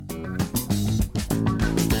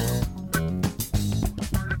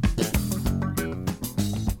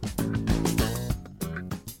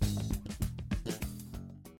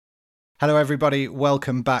Hello, everybody.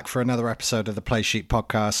 Welcome back for another episode of the Play Sheet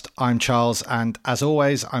Podcast. I'm Charles, and as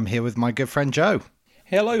always, I'm here with my good friend Joe.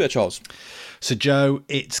 Hello there, Charles. So, Joe,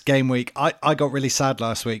 it's game week. I got really sad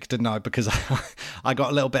last week, didn't I? Because I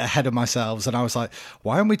got a little bit ahead of myself, and I was like,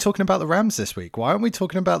 why aren't we talking about the Rams this week? Why aren't we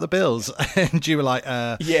talking about the Bills? And you were like,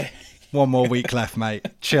 yeah. One more week left, mate.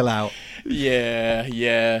 Chill out. Yeah.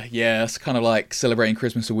 It's kind of like celebrating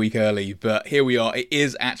Christmas a week early, but here we are. It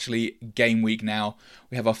is actually game week now.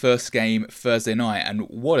 We have our first game Thursday night, and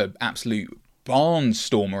what an absolute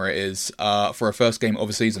barnstormer it is for a first game of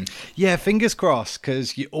a season. Yeah, fingers crossed,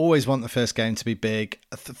 because you always want the first game to be big.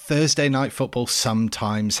 Thursday night football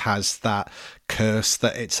sometimes has that curse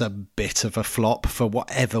that it's a bit of a flop for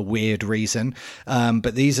whatever weird reason.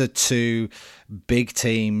 But these are two big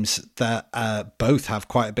teams that both have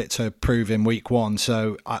quite a bit to prove in week one.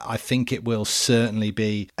 So I think it will certainly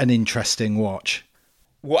be an interesting watch.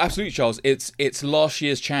 Well, absolutely, Charles. It's last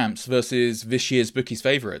year's champs versus this year's Bookies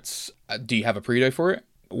Favourites. Do you have a predo for it?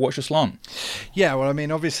 What's your slant? Yeah, well, I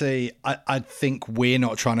mean, obviously, I think we're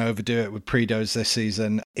not trying to overdo it with predos this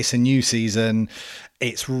season. It's a new season.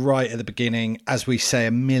 It's right at the beginning. As we say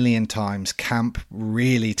a million times, camp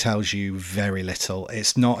really tells you very little.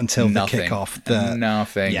 It's not until the kickoff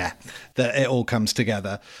that it all comes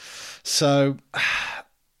together. So,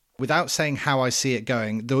 without saying how I see it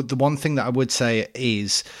going, the one thing that I would say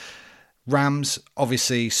is Rams,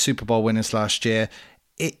 obviously Super Bowl winners last year.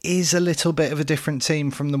 It is a little bit of a different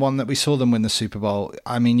team from the one that we saw them win the Super Bowl.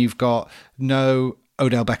 I mean, you've got no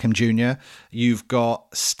Odell Beckham Jr., you've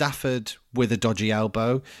got Stafford with a dodgy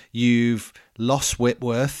elbow, you've lost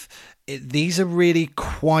Whitworth. These are really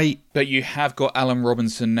quite... But you have got Allen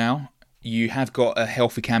Robinson now. You have got a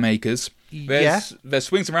healthy Cam Akers. There's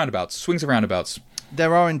swings and roundabouts.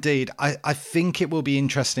 There are indeed. I think it will be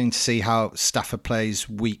interesting to see how Stafford plays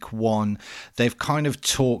week one. They've kind of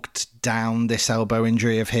talked down this elbow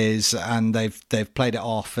injury of his, and they've played it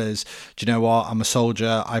off as, do you know what, I'm a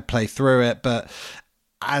soldier, I play through it. But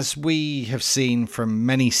as we have seen from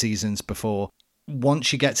many seasons before,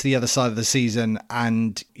 once you get to the other side of the season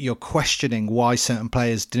and you're questioning why certain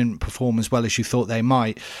players didn't perform as well as you thought they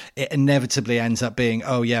might, it inevitably ends up being,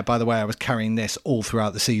 oh yeah, by the way, I was carrying this all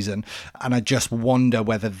throughout the season. And I just wonder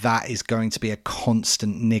whether that is going to be a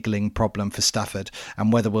constant niggling problem for Stafford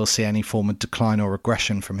and whether we'll see any form of decline or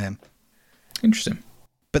regression from him. Interesting.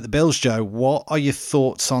 But the Bills, Joe, what are your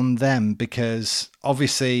thoughts on them? Because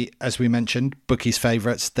obviously, as we mentioned, Bookies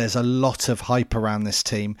Favourites, there's a lot of hype around this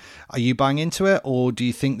team. Are you buying into it, or do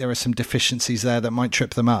you think there are some deficiencies there that might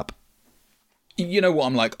trip them up? You know what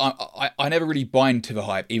I'm like? I never really buy into the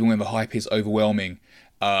hype, even when the hype is overwhelming.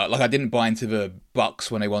 I didn't buy into the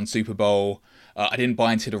Bucks when they won Super Bowl. I didn't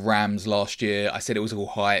buy into the Rams last year. I said it was all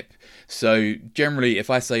hype. So generally, if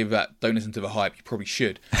I say that, don't listen to the hype, you probably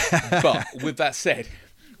should. But with that said,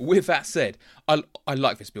 I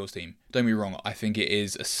like this Bills team. Don't get me wrong. I think it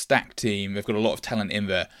is a stacked team. They've got a lot of talent in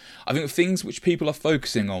there. I think the things which people are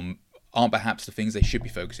focusing on aren't perhaps the things they should be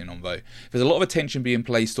focusing on, though. There's a lot of attention being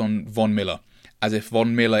placed on Von Miller, as if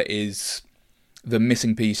Von Miller is the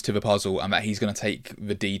missing piece to the puzzle and that he's going to take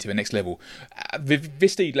the D to the next level.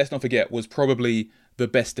 This D, let's not forget, was probably the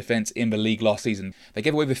best defense in the league last season. They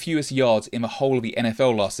gave away the fewest yards in the whole of the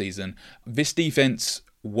NFL last season. This defense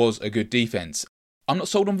was a good defense. I'm not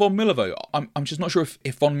sold on Von Miller, though. I'm just not sure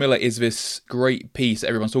if Von Miller is this great piece that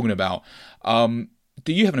everyone's talking about.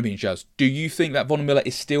 Do you have an opinion, Chaz? Do you think that Von Miller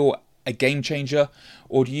is still a game changer,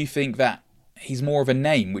 or do you think that he's more of a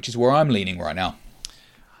name, which is where I'm leaning right now?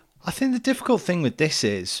 I think the difficult thing with this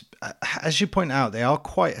is, as you point out, they are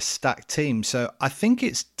quite a stacked team. So I think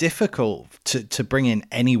it's difficult to bring in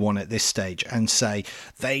anyone at this stage and say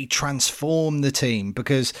they transform the team,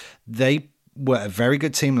 because they were a very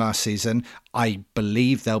good team last season. I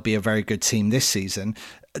believe they'll be a very good team this season.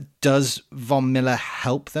 Does Von Miller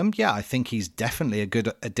help them? Yeah, I think he's definitely a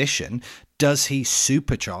good addition. Does he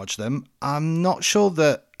supercharge them? I'm not sure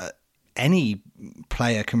that any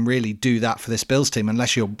player can really do that for this Bills team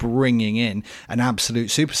unless you're bringing in an absolute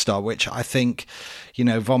superstar, which I think,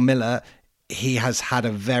 Von Miller, he has had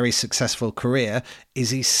a very successful career. Is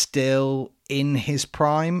he still in his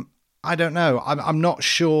prime? I don't know. I'm not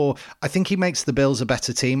sure. I think he makes the Bills a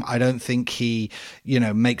better team. I don't think he,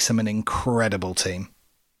 makes them an incredible team.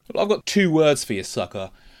 Well, I've got two words for you, sucker.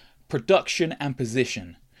 Production and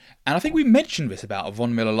position. And I think we mentioned this about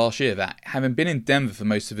Von Miller last year, that having been in Denver for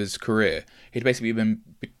most of his career, he'd basically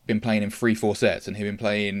been playing in 3-4 sets, and he'd been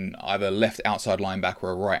playing either left outside linebacker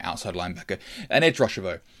or right outside linebacker. An edge rusher,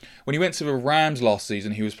 though. When he went to the Rams last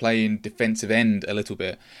season, he was playing defensive end a little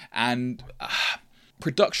bit. And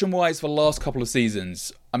Production-wise, for the last couple of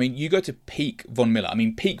seasons, I mean, you go to peak Von Miller. I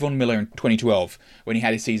mean, peak Von Miller in 2012, when he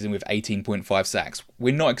had his season with 18.5 sacks.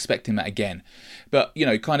 We're not expecting that again. But,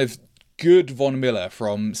 kind of good Von Miller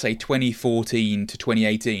from, say, 2014 to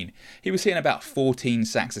 2018, he was hitting about 14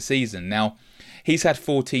 sacks a season. Now, he's had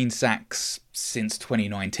 14 sacks since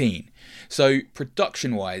 2019. So,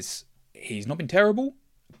 production-wise, he's not been terrible.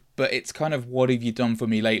 But it's kind of, what have you done for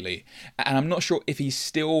me lately? And I'm not sure if he's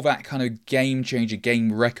still that kind of game changer,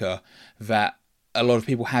 game wrecker that a lot of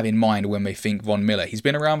people have in mind when they think Von Miller. He's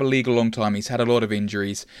been around the league a long time. He's had a lot of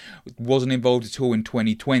injuries. Wasn't involved at all in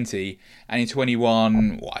 2020. And in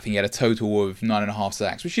 21, I think he had a total of 9.5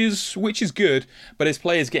 sacks, which is good. But there's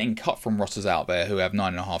players getting cut from rosters out there who have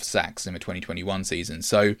 9.5 sacks in the 2021 season.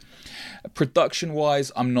 So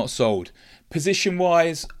production-wise, I'm not sold.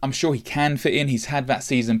 Position-wise, I'm sure he can fit in. He's had that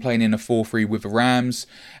season playing in a 4-3 with the Rams,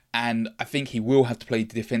 and I think he will have to play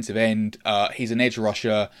the defensive end. He's an edge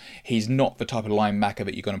rusher. He's not the type of linebacker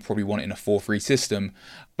that you're going to probably want in a 4-3 system.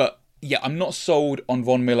 But yeah, I'm not sold on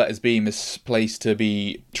Von Miller as being this place to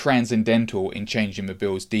be transcendental in changing the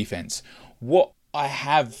Bills' defense. What I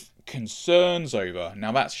have concerns over,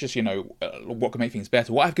 now that's just, what can make things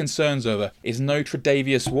better. What I have concerns over is no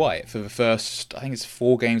Tre'Davious White for the first, I think it's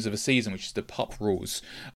 4 games of the season, which is the PUP rules.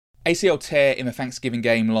 ACL tear in the Thanksgiving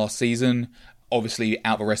game last season, obviously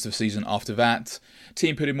out the rest of the season after that.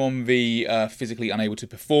 Team put him on the physically unable to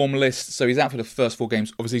perform list, so he's out for the first 4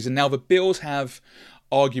 games of the season. Now the Bills have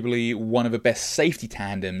arguably one of the best safety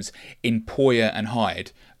tandems in Poyer and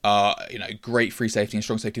Hyde. Great free safety and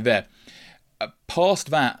strong safety there.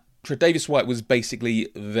 Past that, Tre'Davious White was basically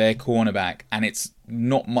their cornerback, and it's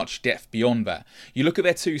not much depth beyond that. You look at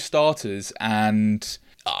their 2 starters, and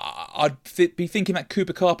I'd be thinking that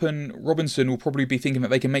Cooper Kupp and Robinson will probably be thinking that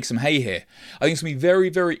they can make some hay here. I think it's going to be very,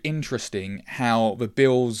 very interesting how the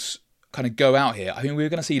Bills kind of go out here. I think we're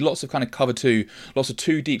going to see lots of kind of cover 2, lots of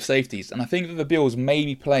 2 deep safeties, and I think that the Bills may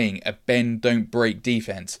be playing a bend, don't break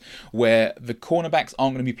defense where the cornerbacks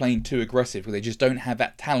aren't going to be playing too aggressive, where they just don't have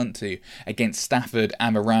that talent to against Stafford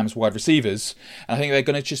and the Rams wide receivers. And I think they're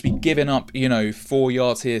going to just be giving up, 4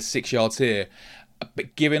 yards here, 6 yards here,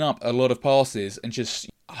 but giving up a lot of passes and just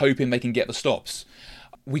hoping they can get the stops.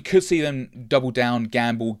 We could see them double down,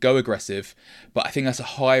 gamble, go aggressive, but I think that's a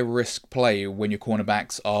high-risk play when your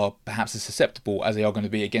cornerbacks are perhaps as susceptible as they are going to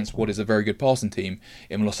be against what is a very good passing team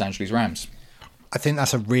in the Los Angeles Rams. I think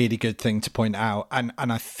that's a really good thing to point out, and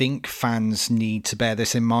I think fans need to bear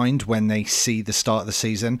this in mind when they see the start of the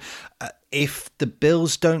season. If the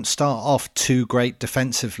Bills don't start off too great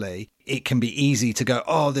defensively, it can be easy to go,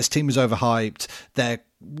 oh, this team is overhyped, they're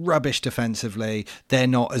rubbish defensively, they're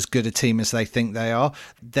not as good a team as they think they are.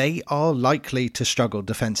 They are likely to struggle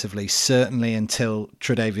defensively, certainly until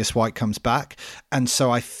Tre'Davious White comes back. And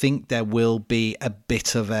so I think there will be a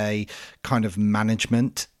bit of a kind of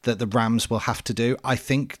management that the Rams will have to do. I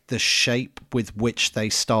think the shape with which they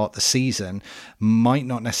start the season might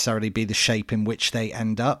not necessarily be the shape in which they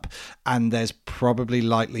end up. And there's probably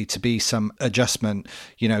likely to be some adjustment,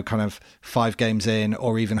 kind of 5 games in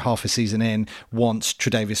or even half a season in once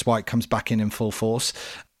Tre'Davious White comes back in full force,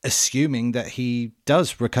 assuming that he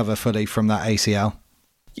does recover fully from that ACL.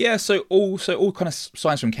 Yeah, so all kind of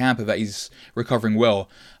signs from camp are that he's recovering well,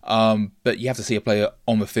 but you have to see a player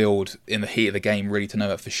on the field in the heat of the game really to know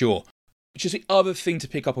that for sure. Just the other thing to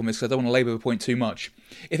pick up on this, because I don't want to labour the point too much.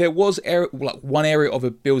 If there was one area of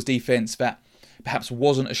a Bills defence that perhaps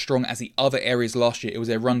wasn't as strong as the other areas last year, it was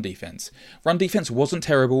their run defence. Run defence wasn't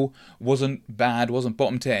terrible, wasn't bad, wasn't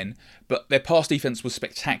bottom 10, but their pass defence was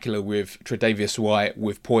spectacular with Tre'Davious White,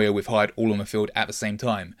 with Poyer, with Hyde all on the field at the same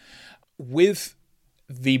time. With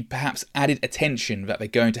the perhaps added attention that they're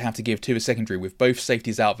going to have to give to the secondary, with both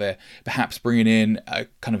safeties out there, perhaps bringing in a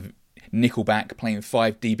kind of nickelback playing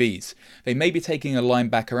 5 DBs, they may be taking a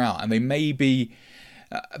linebacker out, and there may be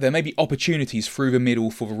opportunities through the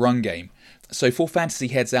middle for the run game. So for fantasy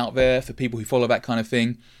heads out there, for people who follow that kind of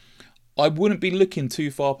thing, I wouldn't be looking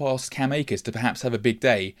too far past Cam Akers to perhaps have a big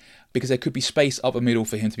day, because there could be space up the middle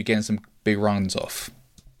for him to be getting some big runs off.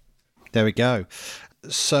 There we go.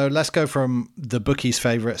 So let's go from the Bookies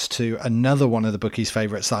Favourites to another one of the Bookies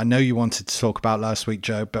Favourites that I know you wanted to talk about last week,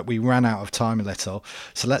 Joe, but we ran out of time a little.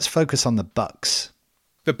 So let's focus on the Bucks.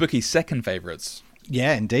 The Bookies' second favourites.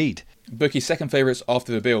 Yeah, indeed. Bookies' second favourites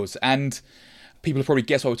after the Bills. And people have probably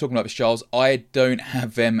guessed why we're talking about this, Charles. I don't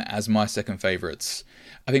have them as my second favourites.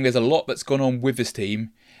 I think there's a lot that's gone on with this team,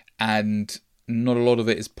 and not a lot of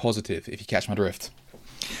it is positive, if you catch my drift.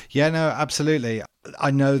 Yeah, no, absolutely.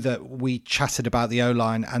 I know that we chatted about the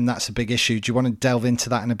O-line, and that's a big issue. Do you want to delve into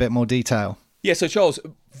that in a bit more detail? Yeah, so Charles,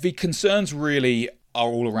 the concerns really are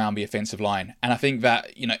all around the offensive line. And I think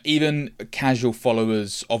that, even casual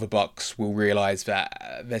followers of the Bucks will realise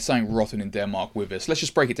that there's something rotten in Denmark with us. Let's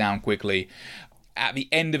just break it down quickly. At the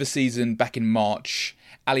end of the season, back in March,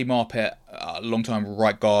 Ali Marpet, a long-time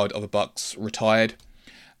right guard of the Bucks, retired.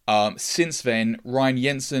 Since then, Ryan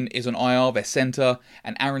Jensen is on IR, their centre,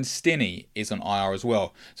 and Aaron Stinney is on IR as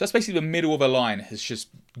well. So that's basically the middle of the line has just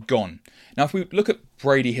gone. Now, if we look at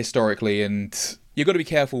Brady historically, and you've got to be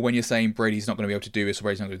careful when you're saying Brady's not going to be able to do this or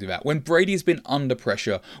Brady's not going to do that. When Brady's been under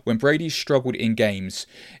pressure, when Brady's struggled in games,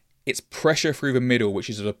 it's pressure through the middle, which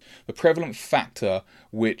is the prevalent factor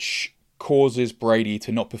which causes Brady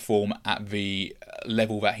to not perform at the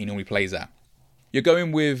level that he normally plays at. You're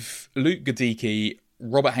going with Luke Gadicki,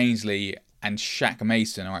 Robert Hainsley, and Shaq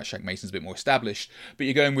Mason. All right, Shaq Mason's a bit more established, but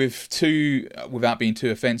you're going with two, without being too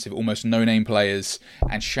offensive, almost no-name players,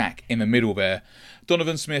 and Shaq in the middle there.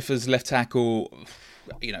 Donovan Smith as left tackle,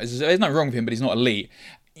 there's nothing wrong with him, but he's not elite.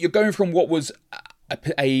 You're going from what was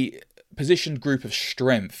a positioned group of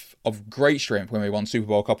strength, of great strength when they won Super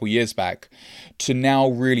Bowl a couple of years back, to now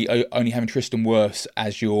really only having Tristan Wirfs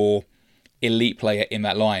as your elite player in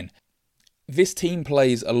that line. This team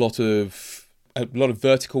plays a lot of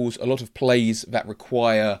verticals, a lot of plays that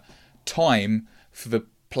require time for the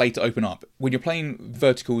play to open up. When you're playing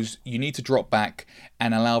verticals, you need to drop back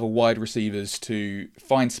and allow the wide receivers to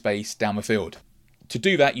find space down the field. To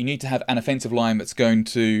do that, you need to have an offensive line that's going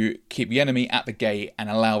to keep the enemy at the gate and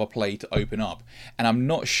allow the play to open up. And I'm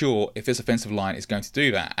not sure if this offensive line is going to do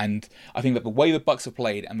that. And I think that the way the Bucks have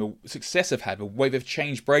played and the success they've had, the way they've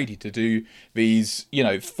changed Brady to do these,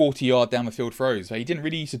 40-yard down the field throws, he didn't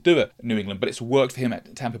really used to do it at New England, but it's worked for him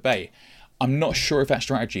at Tampa Bay. I'm not sure if that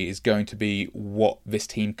strategy is going to be what this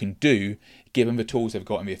team can do, given the tools they've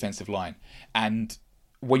got in the offensive line. And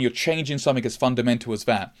when you're changing something as fundamental as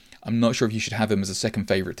that, I'm not sure if you should have them as a second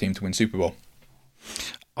favourite team to win Super Bowl.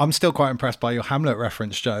 I'm still quite impressed by your Hamlet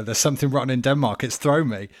reference, Joe. There's something rotten in Denmark. It's thrown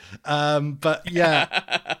me. But yeah,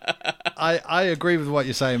 I agree with what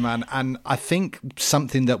you're saying, man. And I think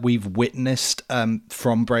something that we've witnessed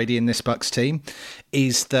from Brady in this Bucks team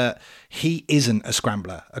is that he isn't a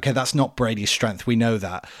scrambler. Okay, that's not Brady's strength. We know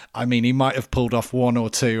that. I mean, he might have pulled off one or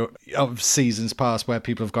two of seasons past where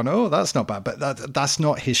people have gone, oh, that's not bad. But that's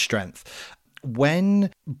not his strength.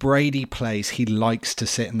 When Brady plays, he likes to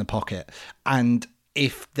sit in the pocket. And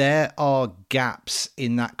if there are gaps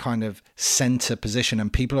in that kind of center position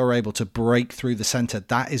and people are able to break through the center,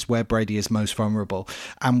 that is where Brady is most vulnerable.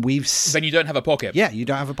 And then you don't have a pocket. Yeah, you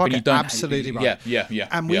don't have a pocket. Absolutely right. Yeah.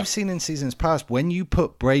 And we've seen in seasons past, when you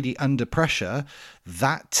put Brady under pressure,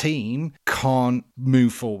 that team can't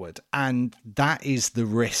move forward. And that is the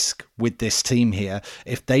risk with this team here.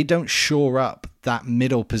 If they don't shore up that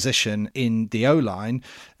middle position in the O-line,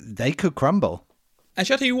 they could crumble. And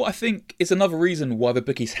shall I tell you what I think is another reason why the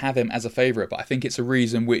bookies have him as a favourite, but I think it's a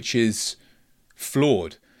reason which is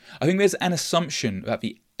flawed. I think there's an assumption that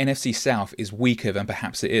the NFC South is weaker than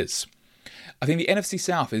perhaps it is. I think the NFC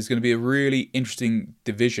South is going to be a really interesting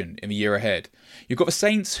division in the year ahead. You've got the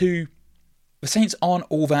Saints the Saints aren't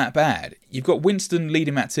all that bad. You've got Winston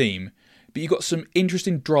leading that team, but you've got some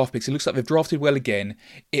interesting draft picks. It looks like they've drafted well again.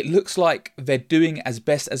 It looks like they're doing as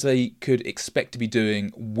best as they could expect to be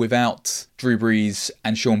doing without Drew Brees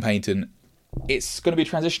and Sean Payton. It's going to be a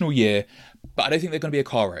transitional year, but I don't think they're going to be a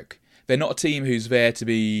car wreck. They're not a team who's there to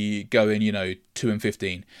be going,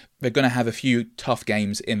 2-15. They're going to have a few tough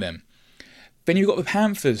games in them. Then you've got the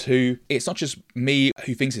Panthers, who, it's not just me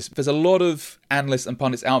who thinks this. There's a lot of analysts and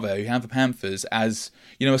pundits out there who have the Panthers as,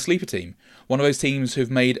 a sleeper team. One of those teams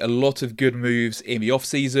who've made a lot of good moves in the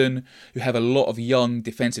off-season, who have a lot of young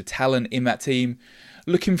defensive talent in that team.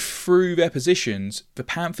 Looking through their positions, the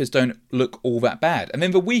Panthers don't look all that bad. And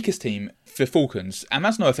then the weakest team, the Falcons, and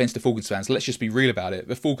that's no offence to Falcons fans, let's just be real about it.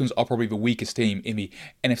 The Falcons are probably the weakest team in the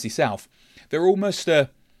NFC South. They're almost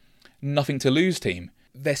a nothing-to-lose team.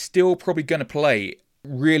 They're still probably going to play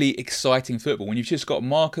really exciting football when you've just got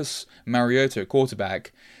Marcus Mariota at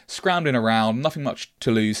quarterback, scrambling around, nothing much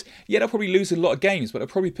to lose. Yeah, they'll probably lose a lot of games, but they'll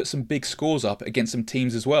probably put some big scores up against some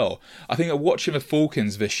teams as well. I think that watching the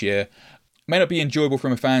Falcons this year may not be enjoyable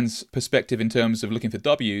from a fan's perspective in terms of looking for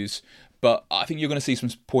W's, but I think you're going to see some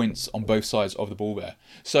points on both sides of the ball there.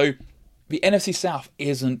 So the NFC South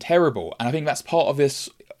isn't terrible, and I think that's part of this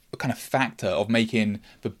kind of factor of making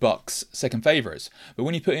the Bucks second favourites. But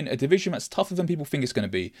when you put in a division that's tougher than people think it's going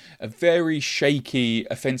to be, a very shaky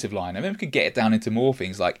offensive line, and then we can get it down into more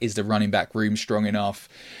things like, is the running back room strong enough?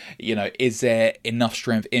 Is there enough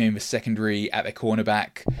strength in the secondary at their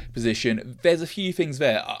cornerback position? There's a few things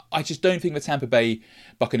there. I just don't think the Tampa Bay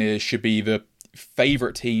Buccaneers should be the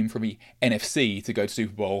favourite team from the NFC to go to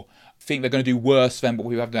Super Bowl, think they're going to do worse than what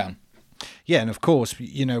we have down. Yeah, and of course,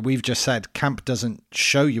 we've just said camp doesn't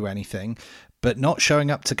show you anything, but not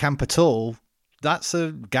showing up to camp at all, that's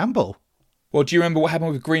a gamble. Well, do you remember what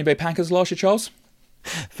happened with Green Bay Packers last year, Charles?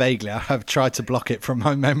 Vaguely. I have tried to block it from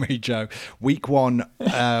my memory, Joe. Week 1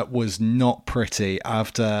 was not pretty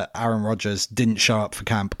after Aaron Rodgers didn't show up for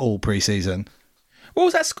camp all preseason. What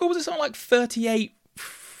was that score? Was it something like 38-3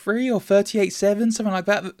 or 38-7, something like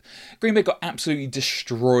that? Green Bay got absolutely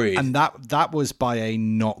destroyed. And that was by a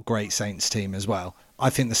not great Saints team as well. I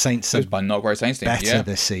think the Saints are by not great Saints team, better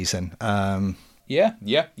this season. Yeah.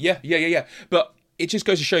 But it just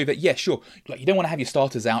goes to show that, yeah, sure, like you don't want to have your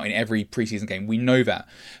starters out in every preseason game. We know that.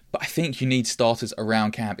 But I think you need starters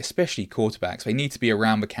around camp, especially quarterbacks. They need to be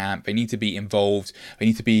around the camp. They need to be involved. They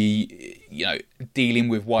need to be, dealing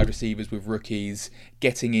with wide receivers, with rookies,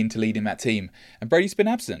 getting in to leading that team. And Brady's been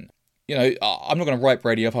absent. I'm not going to write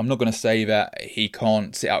Brady off. I'm not going to say that he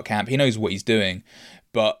can't sit out camp. He knows what he's doing.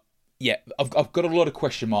 But, yeah, I've got a lot of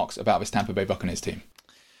question marks about this Tampa Bay Buccaneers team.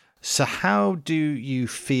 So how do you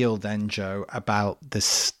feel then, Joe, about the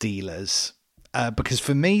Steelers? Because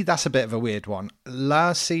for me, that's a bit of a weird one.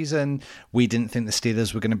 Last season, we didn't think the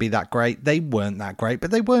Steelers were going to be that great. They weren't that great,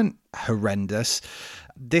 but they weren't horrendous.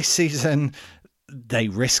 This season, they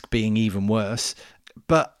risk being even worse.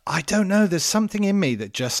 But I don't know. There's something in me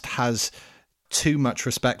that just has too much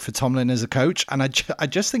respect for Tomlin as a coach, and I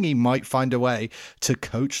just think he might find a way to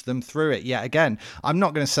coach them through it yet again. I'm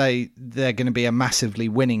not going to say they're going to be a massively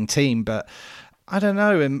winning team, but I don't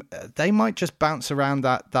know, they might just bounce around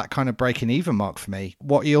that kind of breaking even mark for me.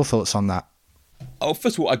 What are your thoughts on that? Oh,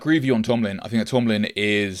 first of all, I agree with you on Tomlin. I think that Tomlin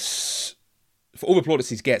is, for all the plaudits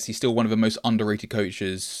he gets, he's still one of the most underrated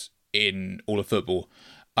coaches in all of football.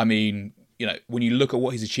 I mean, when you look at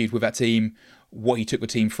what he's achieved with that team, what he took the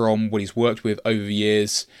team from, what he's worked with over the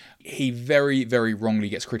years, he very, very wrongly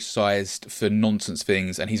gets criticised for nonsense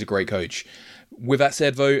things, and he's a great coach. With that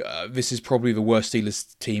said, though, this is probably the worst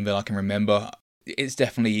Steelers team that I can remember. It's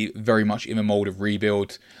definitely very much in the mould of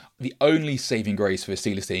rebuild. The only saving grace for the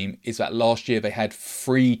Steelers team is that last year they had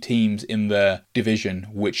 3 teams in their division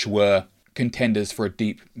which were contenders for a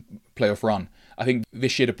deep playoff run. I think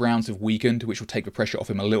this year the Browns have weakened, which will take the pressure off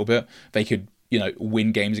him a little bit. They could,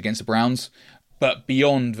 win games against the Browns. But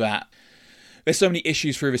beyond that, there's so many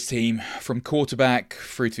issues through this team, from quarterback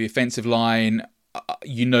through to the offensive line.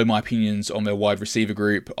 My opinions on their wide receiver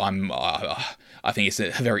group. I think it's a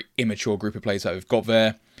very immature group of players that we've got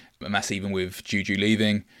there, and that's even with Juju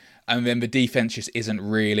leaving. And then the defense just isn't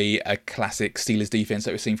really a classic Steelers defense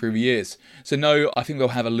that we've seen through the years. So no, I think they'll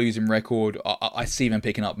have a losing record. I see them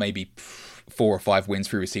picking up maybe 4 or 5 wins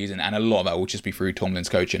through the season, and a lot of that will just be through Tomlin's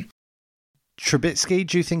coaching. Trubisky,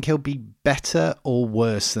 do you think he'll be better or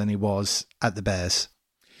worse than he was at the Bears?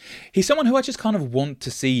 He's someone who I just kind of want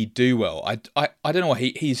to see do well. I don't know what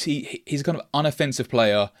he's a kind of unoffensive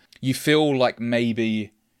player. You feel like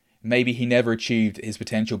maybe he never achieved his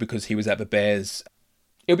potential because he was at the Bears.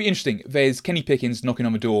 It'll be interesting. There's Kenny Pickens knocking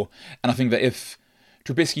on the door, and I think that if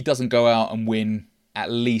Trubisky doesn't go out and win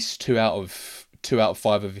at least 2 out of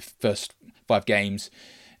 5 of the first 5 games,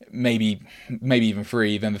 maybe even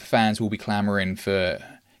 3, then the fans will be clamouring for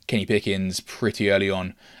Kenny Pickens pretty early on.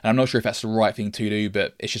 And I'm not sure if that's the right thing to do,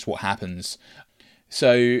 but it's just what happens.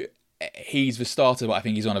 So he's the starter, but I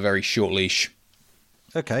think he's on a very short leash.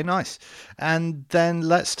 Okay, nice. And then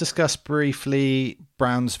let's discuss briefly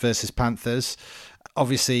Browns versus Panthers.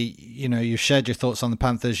 Obviously, you've shared your thoughts on the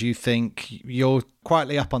Panthers. You think you're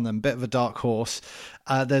quietly up on them, bit of a dark horse.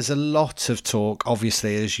 There's a lot of talk,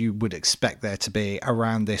 obviously, as you would expect there to be,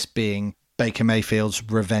 around this being Baker Mayfield's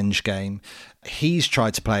revenge game. He's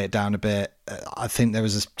tried to play it down a bit. I think there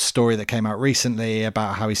was a story that came out recently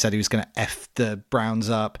about how he said he was going to F the Browns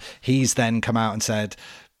up. He's then come out and said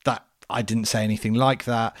that I didn't say anything like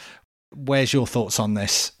that. Where's your thoughts on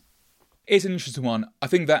this? It's an interesting one. I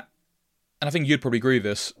think that, and I think you'd probably agree with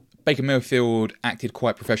this, Baker Mayfield acted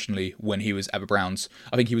quite professionally when he was at the Browns.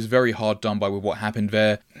 I think he was very hard done by with what happened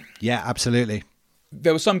there. Yeah, absolutely.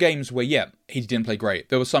 There were some games where, he didn't play great.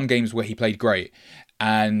 There were some games where he played great.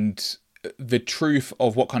 And the truth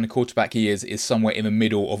of what kind of quarterback he is somewhere in the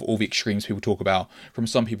middle of all the extremes people talk about. From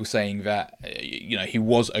some people saying that, he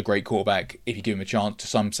was a great quarterback if you give him a chance, to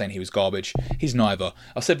some saying he was garbage. He's neither.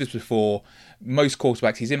 I've said this before. Most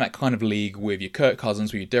quarterbacks, he's in that kind of league with your Kirk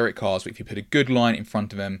Cousins, with your Derek Carrs. If you put a good line in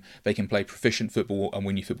front of them, they can play proficient football and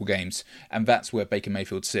win you football games. And that's where Baker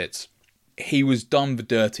Mayfield sits. He was done the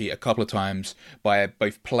dirty a couple of times by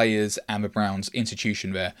both players and the Browns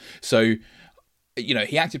institution there. So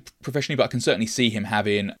he acted professionally, but I can certainly see him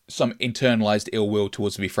having some internalized ill will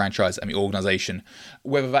towards the franchise and the organization.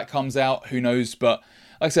 Whether that comes out, who knows? But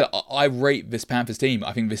like I said, I rate this Panthers team.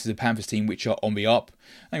 I think this is a Panthers team which are on the up.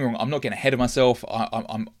 Don't get me wrong, I'm not getting ahead of myself.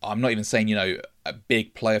 I'm not even saying, a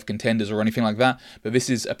big playoff contenders or anything like that. But this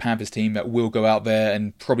is a Panthers team that will go out there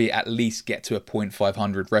and probably at least get to a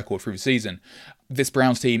 .500 record through the season. This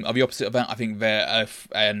Browns team are the opposite of that. I think they're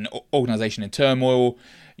an organization in turmoil.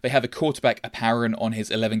 They have a quarterback apparent on his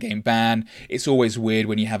 11-game ban. It's always weird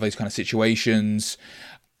when you have those kind of situations.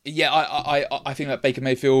 Yeah, I think that Baker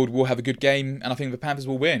Mayfield will have a good game, and I think the Panthers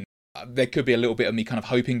will win. There could be a little bit of me kind of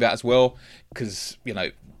hoping that as well, because,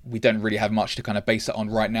 we don't really have much to kind of base it on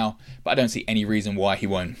right now, but I don't see any reason why he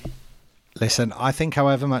won't. Listen, I think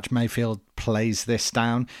however much Mayfield plays this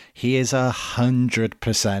down, he is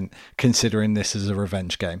 100% considering this as a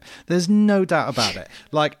revenge game. There's no doubt about it.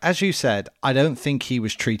 Like, as you said, I don't think he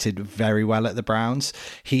was treated very well at the Browns.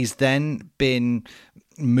 He's then been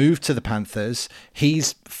moved to the Panthers.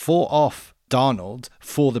 He's fought off Darnold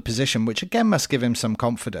for the position, which again must give him some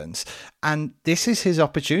confidence. And this is his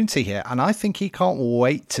opportunity here. And I think he can't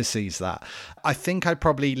wait to seize that. I think I'd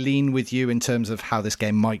probably lean with you in terms of how this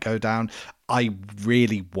game might go down. I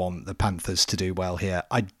really want the Panthers to do well here.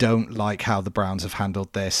 I don't like how the Browns have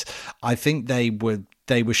handled this. I think they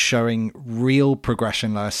were showing real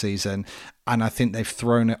progression last season. And I think they've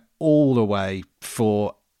thrown it all away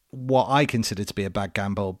for what I consider to be a bad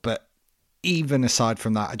gamble. But even aside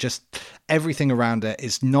from that, everything around it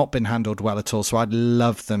has not been handled well at all. So I'd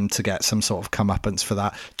love them to get some sort of comeuppance for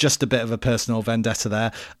that. Just a bit of a personal vendetta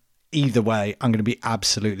there. Either way, I'm going to be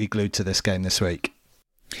absolutely glued to this game this week.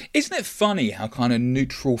 Isn't it funny how kind of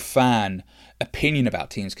neutral fan opinion about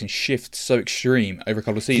teams can shift so extreme over a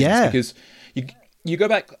couple of seasons? Yeah. Because you go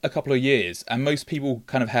back a couple of years and most people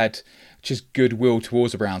kind of had just goodwill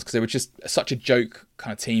towards the Browns because they were just such a joke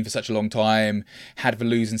kind of team for such a long time, had the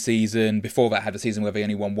losing season. Before that, had the season where they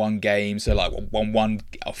only won one game, so like won one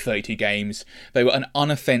of 32 games. They were an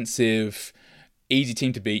unoffensive, easy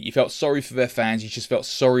team to beat. You felt sorry for their fans. You just felt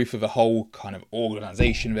sorry for the whole kind of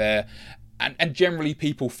organisation there. And generally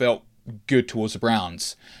people felt good towards the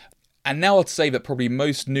Browns. And now I'd say that probably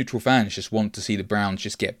most neutral fans just want to see the Browns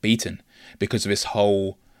just get beaten because of this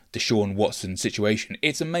whole Deshaun Watson situation.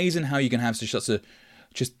 It's amazing how you can have such a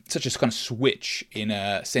kind of switch in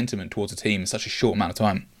sentiment towards a team in such a short amount of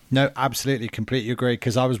time. No, absolutely, completely agree,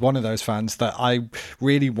 because I was one of those fans that I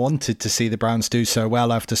really wanted to see the Browns do so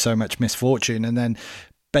well after so much misfortune, and then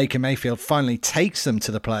Baker Mayfield finally takes them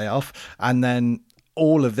to the playoff, and then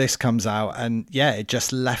all of this comes out, and yeah, it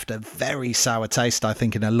just left a very sour taste, I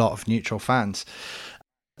think, in a lot of neutral fans.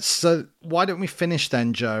 So why don't we finish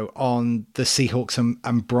then, Joe, on the Seahawks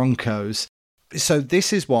and Broncos? So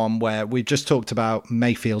this is one where we just talked about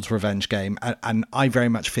Mayfield's revenge game, and I very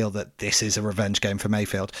much feel that this is a revenge game for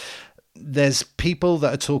Mayfield. There's people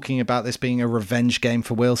that are talking about this being a revenge game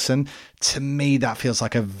for Wilson. To me, that feels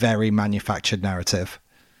like a very manufactured narrative.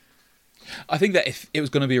 I think that if it was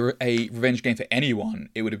going to be a revenge game for anyone,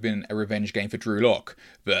 it would have been a revenge game for Drew Lock.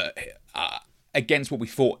 But against what we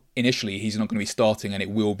thought initially, he's not going to be starting, and it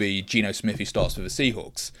will be Geno Smith who starts for the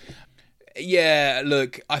Seahawks. Yeah,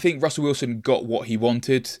 look, I think Russell Wilson got what he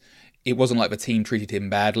wanted. It wasn't like the team treated him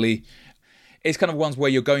badly. It's kind of ones where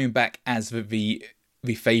you're going back as the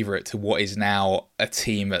favourite to what is now a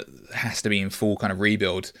team that has to be in full kind of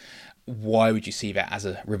rebuild. Why would you see that as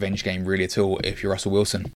a revenge game really at all if you're Russell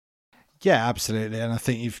Wilson? Yeah, absolutely. And I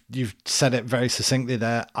think you've said it very succinctly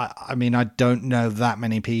there. I mean, I don't know that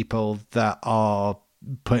many people that are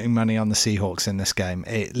putting money on the Seahawks in this game.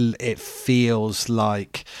 It feels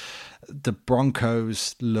like the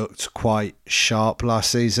Broncos looked quite sharp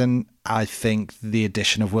last season. I think the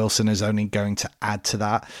addition of Wilson is only going to add to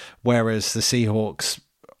that, whereas the Seahawks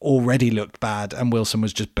already looked bad and Wilson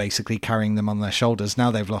was just basically carrying them on their shoulders.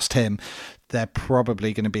 Now they've lost him. They're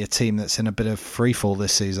probably going to be a team that's in a bit of freefall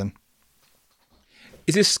this season.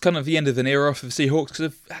 Is this kind of the end of an era for the Seahawks? Because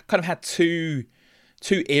they've kind of had two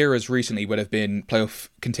eras recently where they've been playoff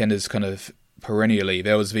contenders kind of perennially.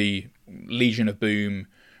 There was the Legion of Boom,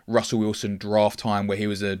 Russell Wilson draft time where he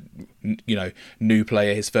was a new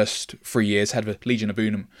player. His first 3 years had the Legion of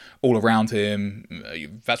Boom all around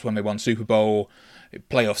him. That's when they won Super Bowl,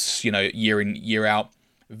 playoffs, year in, year out.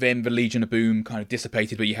 Then the Legion of Boom kind of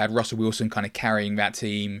dissipated, but you had Russell Wilson kind of carrying that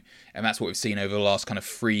team, and that's what we've seen over the last kind of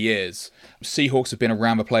 3 years. Seahawks have been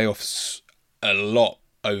around the playoffs a lot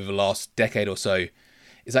over the last decade or so.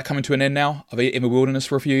 Is that coming to an end now? Are they in the wilderness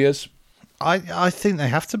for a few years? I think they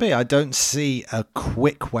have to be. I don't see a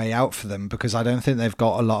quick way out for them because I don't think they've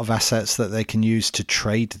got a lot of assets that they can use to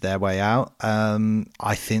trade their way out.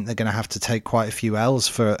 I think they're going to have to take quite a few L's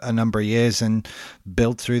for a number of years and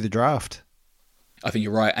build through the draft. I think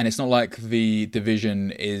you're right. And it's not like the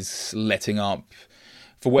division is letting up.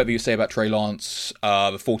 For whatever you say about Trey Lance, the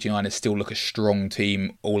 49ers still look a strong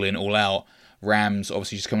team, all in, all out. Rams,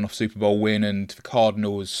 obviously just coming off a Super Bowl win, and the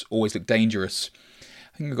Cardinals always look dangerous.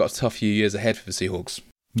 I think we've got a tough few years ahead for the Seahawks.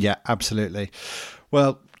 Yeah, absolutely.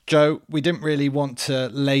 Well, Joe, we didn't really want to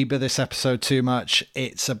labour this episode too much.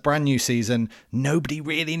 It's a brand new season. Nobody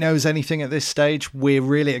really knows anything at this stage. We're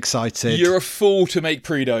really excited. You're a fool to make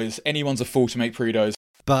pre-dos. Anyone's a fool to make pre-dos.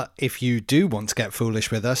 But if you do want to get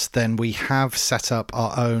foolish with us, then we have set up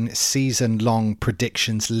our own season-long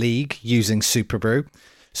predictions league using Superbrew.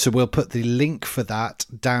 So we'll put the link for that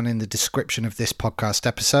down in the description of this podcast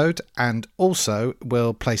episode. And also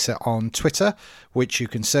we'll place it on Twitter, which you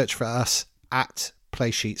can search for us at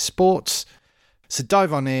Playsheet Sports. So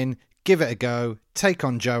dive on in, give it a go, take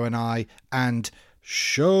on Joe and I, and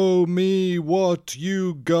show me what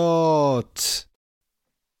you got.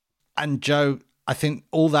 And Joe, I think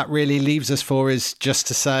all that really leaves us for is just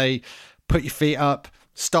to say, put your feet up,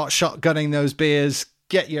 start shotgunning those beers,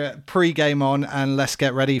 get your pre-game on, and let's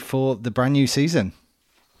get ready for the brand new season.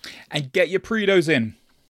 And get your pre-dos in.